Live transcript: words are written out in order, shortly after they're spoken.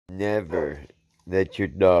Never let your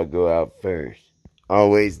dog go out first.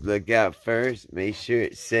 Always look out first, make sure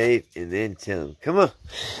it's safe, and then tell him, come on,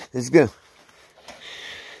 let's go.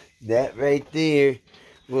 That right there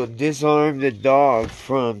will disarm the dog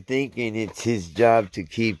from thinking it's his job to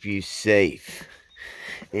keep you safe.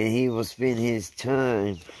 And he will spend his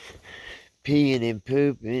time peeing and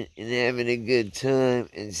pooping and having a good time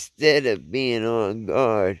instead of being on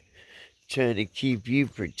guard, trying to keep you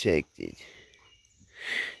protected.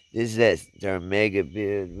 That's our mega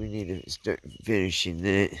build. We need to start finishing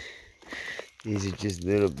that. These are just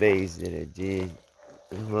little bays that I did.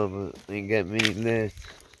 Mama ain't got many left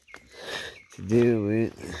to deal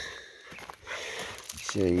with.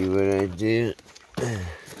 Show you what I do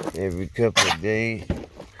every couple of days.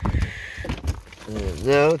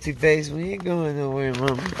 No, Two-Face, we ain't going nowhere,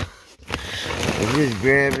 Mama. I'm just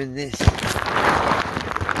grabbing this